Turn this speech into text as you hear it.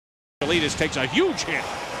Leaders takes a huge hit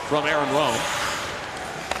from Aaron Rome.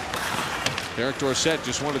 Derek Dorsett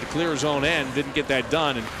just wanted to clear his own end, didn't get that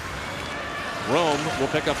done, and Rome will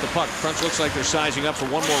pick up the puck. Crunch looks like they're sizing up for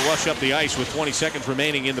one more rush up the ice with 20 seconds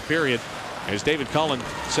remaining in the period as David Cullen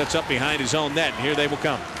sets up behind his own net, and here they will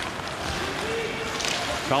come.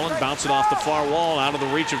 Cullen bouncing off the far wall out of the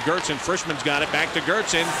reach of Goertzen. Frischman's got it back to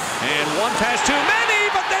Goertzen, and one pass too many,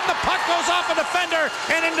 but then the puck goes off a defender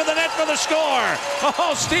and into the net for the score.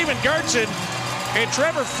 Oh, Steven Goertzen and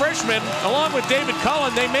Trevor Frischman, along with David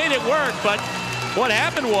Cullen, they made it work, but what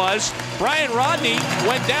happened was Brian Rodney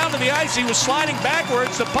went down to the ice. He was sliding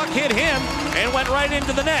backwards. The puck hit him and went right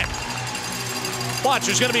into the net. Watch,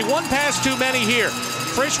 there's going to be one pass too many here.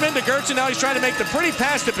 Frischman to Goertzen. Now he's trying to make the pretty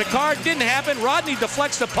pass to Picard. Didn't happen. Rodney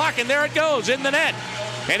deflects the puck, and there it goes in the net.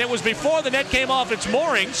 And it was before the net came off its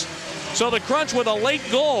moorings. So the Crunch, with a late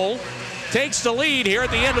goal, takes the lead here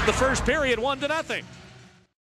at the end of the first period, 1-0.